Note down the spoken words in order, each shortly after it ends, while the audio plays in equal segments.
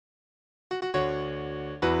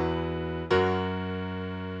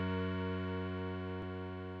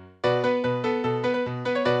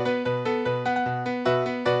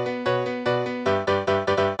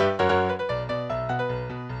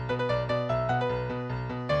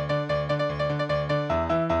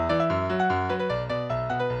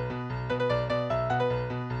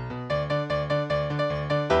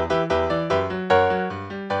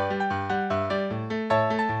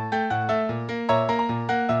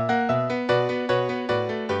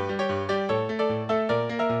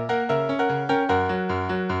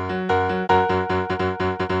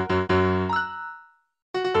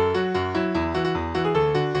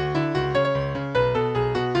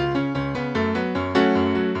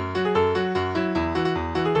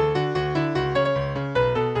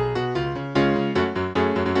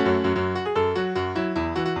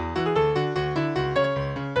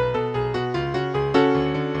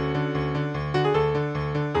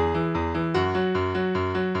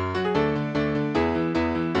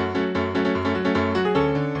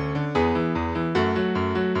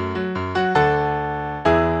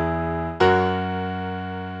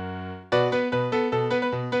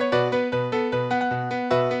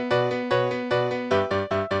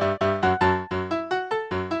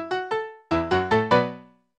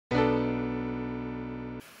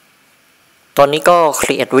อนนี้ก็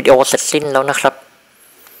create วิดีโอเสร็จสิ้นแล้วนะครับ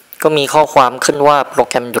ก็มีข้อความขึ้นว่าโปร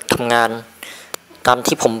แกรมหยุดทำงานตาม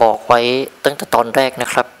ที่ผมบอกไว้ตั้งแต่ตอนแรกนะ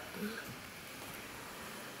ครับ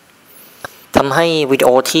ทำให้วิดีโอ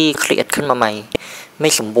ที่ create ขึ้นมาใหม่ไม่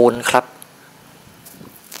สมบูรณ์ครับ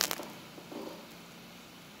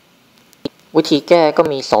วิธีแก้ก็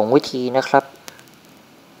มี2วิธีนะครับ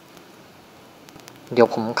เดี๋ยว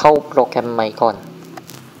ผมเข้าโปรแกรมใหม่ก่อน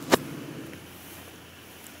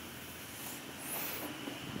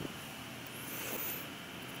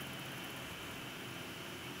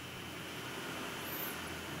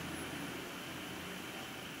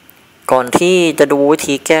ก่อนที่จะดูวิ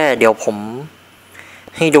ธีแก้เดี๋ยวผม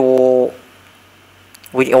ให้ดู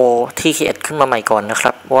วิดีโอที่createขึ้นมาใหม่ก่อนนะค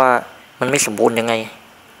รับว่ามันไม่สมบูรณ์ยังไง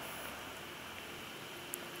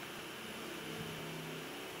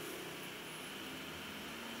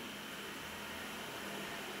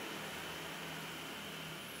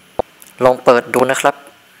ลองเปิดดูนะครับ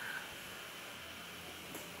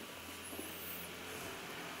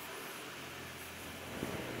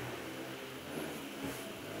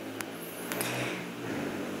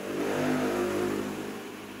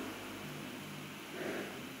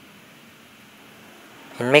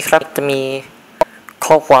เห็นไหมครับจะมี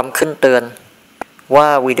ข้อความขึ้นเตือนว่า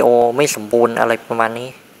วิดีโอไม่สมบูรณ์อะไรประมาณนี้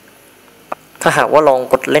ถ้าหากว่าลอง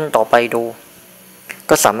กดเล่นต่อไปดู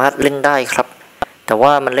ก็สามารถเล่นได้ครับแต่ว่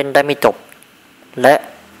ามันเล่นได้ไม่จบและ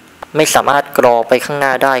ไม่สามารถกรอไปข้างหน้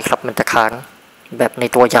าได้ครับมันจะค้างแบบใน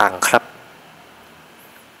ตัวอย่างครับ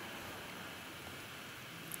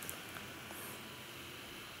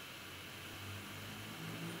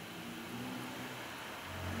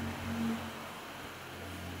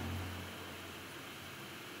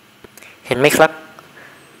เห็นไหมครับ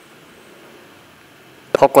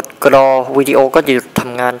พอกดกรอวิดีโอก็หยุดท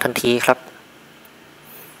ำงานทันทีครับ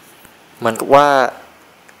เหมือนกับว่า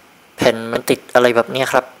แผ่นมันติดอะไรแบบนี้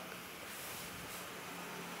ครับ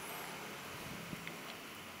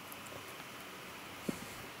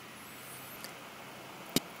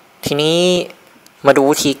ทีนี้มาดู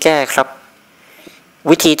วิธีแก้ครับ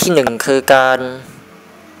วิธีที่1คือการ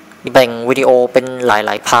แบ่งวิดีโอเป็นหล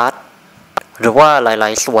ายๆพาร์ทหรือว่าหลา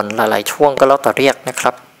ยๆส่วนหลายๆช่วงก็แล้วแต่เรียกนะค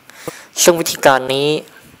รับซึ่งวิธีการนี้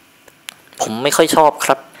ผมไม่ค่อยชอบค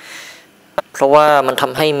รับเพราะว่ามันท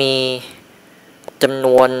ำให้มีจำน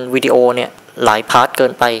วนวิดีโอเนี่ยหลายพาร์ทเกิ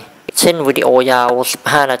นไปเช่นวิดีโอยาว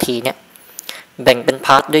15นาทีเนี่ยแบ่งเป็นพ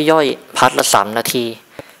าร์ทย่อยๆพาร์ทละ3นาที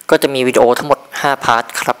ก็จะมีวิดีโอทั้งหมด5พาร์ท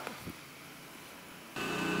ครับ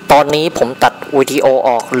ตอนนี้ผมตัดวิดีโออ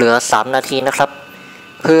อกเหลือ3นาทีนะครับ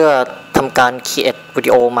เพื่อทำการ create วิ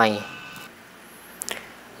ดีโอใหม่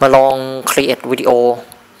มาลอง create วิดีโอ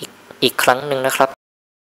อีกครั้งหนึ่งนะครับ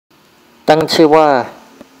ตั้งชื่อว่า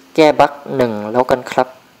แก้บั๊ก1แล้วกันครับ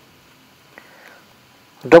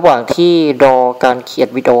ระหว่างที่รอการ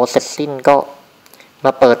createวิดีโอเสร็จสิ้นก็ม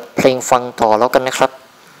าเปิดเพลงฟังต่อแล้วกันนะครับ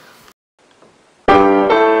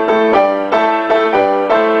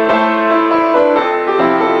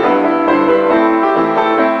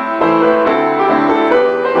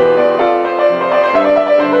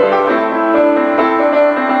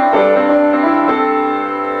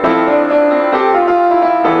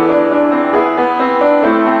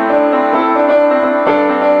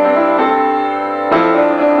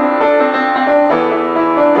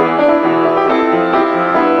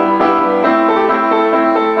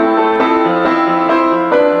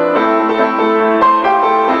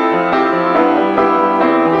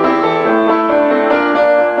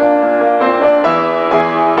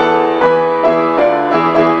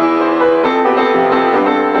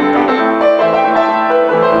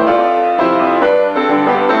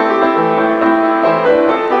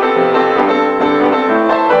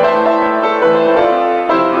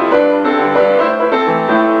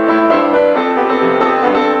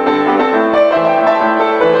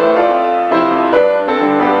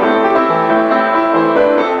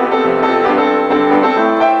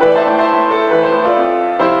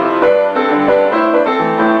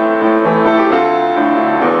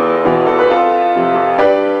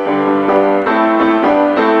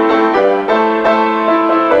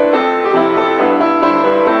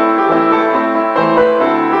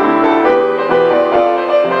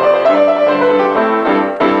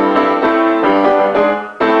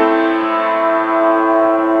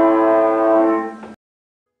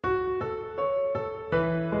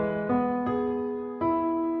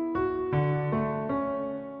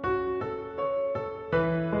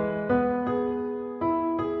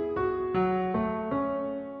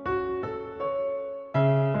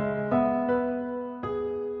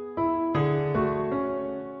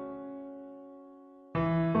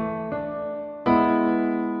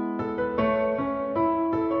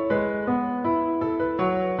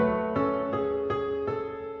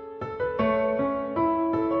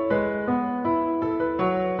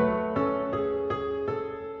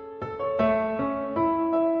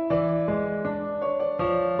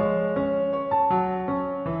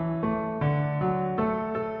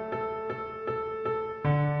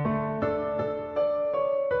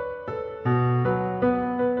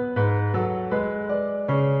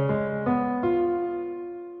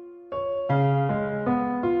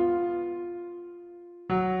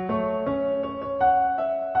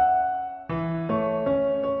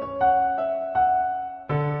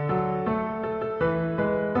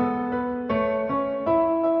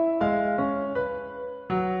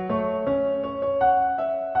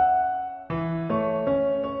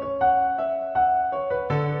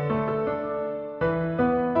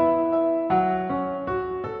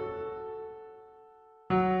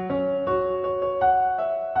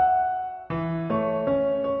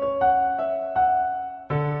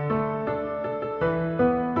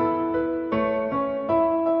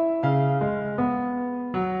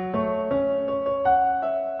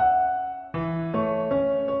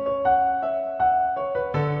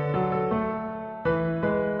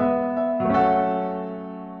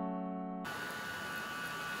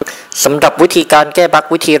สำหรับวิธีการแก้บั๊ก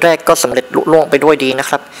วิธีแรกก็สำเร็จลุล่วงไปด้วยดีนะ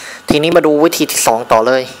ครับทีนี้มาดูวิธีที่2ต่อ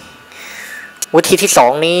เลยวิธีที่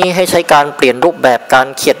2นี้ให้ใช้การเปลี่ยนรูปแบบการ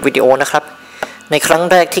เขียนวิดีโอนะครับในครั้ง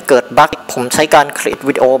แรกที่เกิดบั๊กผมใช้การเขียน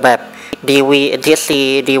วิดีโอแบบ dv ntsc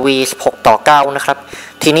dv 16:9นะครับ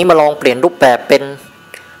ทีนี้มาลองเปลี่ยนรูปแบบเป็น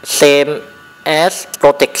same as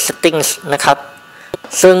protect settings นะครับ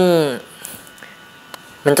ซึ่ง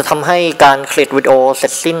มันจะทำให้การเคลียร์วิดีโอเสร็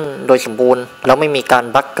จสิ้นโดยสมบูรณ์แล้วไม่มีการ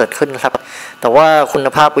บั๊กเกิดขึ้นครับแต่ว่าคุณ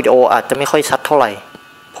ภาพวิดีโออาจจะไม่ค่อยชัดเท่าไหร่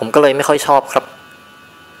ผมก็เลยไม่ค่อยชอบครับ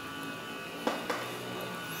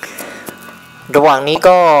ระหว่างนี้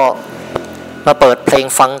ก็มาเปิดเพลง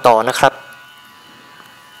ฟังต่อนะครับ